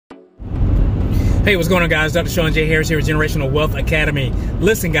Hey, what's going on, guys? Dr. Sean J. Harris here at Generational Wealth Academy.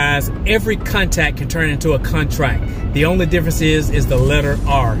 Listen, guys, every contact can turn into a contract. The only difference is the letter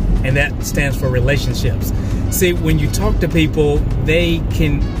R, and that stands for relationships. See, when you talk to people, they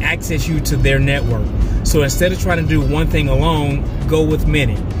can access you to their network. So instead of trying to do one thing alone, go with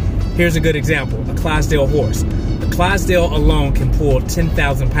many. Here's a good example, a Clydesdale horse. A Clydesdale alone can pull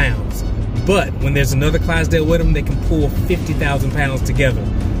 10,000 pounds. But when there's another Clydesdale with them, they can pull 50,000 pounds together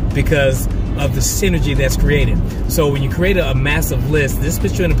because of the synergy that's created. So when you create a massive list, this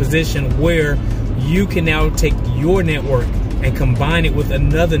puts you in a position where you can now take your network and combine it with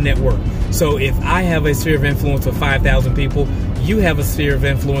another network. So if I have a sphere of influence of 5,000 people, you have a sphere of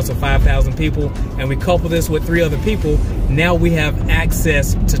influence of 5,000 people, and we couple this with 3 other people, now we have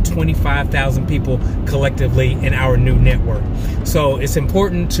access to 25,000 people collectively in our new network. So it's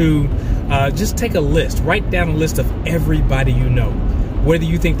important to just take a list, write down a list of everybody you know. Whether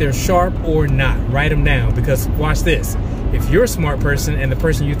you think they're sharp or not, write them down, because watch this. If you're a smart person and the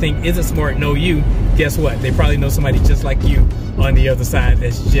person you think isn't smart know you, guess what? They probably know somebody just like you on the other side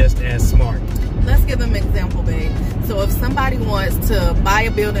that's just as smart. Let's give them an example, babe. So if somebody wants to buy a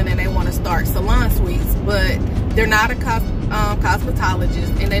building and they want to start salon suites, but they're not a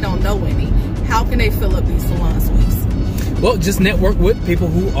cosmetologist and they don't know any, how can they fill up these salon suites? Well, just network with people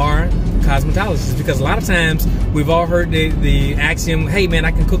who are cosmetologists, because a lot of times we've all heard the axiom, hey man,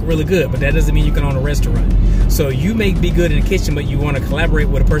 I can cook really good, but that doesn't mean you can own a restaurant. So you may be good in the kitchen, but you want to collaborate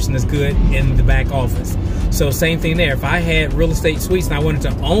with a person that's good in the back office. So same thing there. If I had real estate suites and I wanted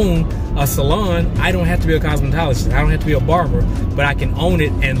to own a salon, I don't have to be a cosmetologist, I don't have to be a barber, but I can own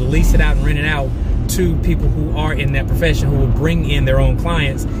it and lease it out and rent it out to people who are in that profession, who will bring in their own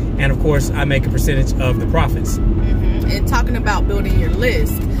clients, and of course I make a percentage of the profits. And talking about building your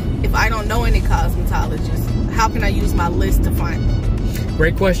list, if I don't know any cosmetologists, how can I use my list to find them?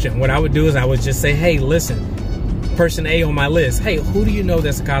 Great question. What I would do is I would just say, hey, listen, person A on my list, hey, who do you know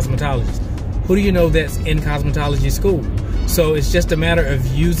that's a cosmetologist? Who do you know that's in cosmetology school? So it's just a matter of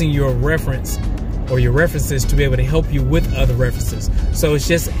using your reference or your references to be able to help you with other references. So it's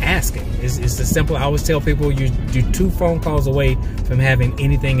just asking. It's as simple. I always tell people you're 2 phone calls away from having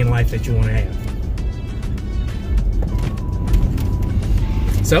anything in life that you want to have.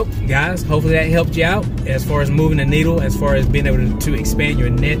 So, guys, hopefully that helped you out as far as moving the needle, as far as being able to expand your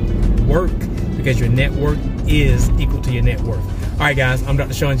network, because your network is equal to your net worth. All right, guys, I'm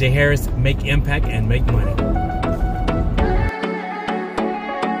Dr. Sean J. Harris. Make impact and make money.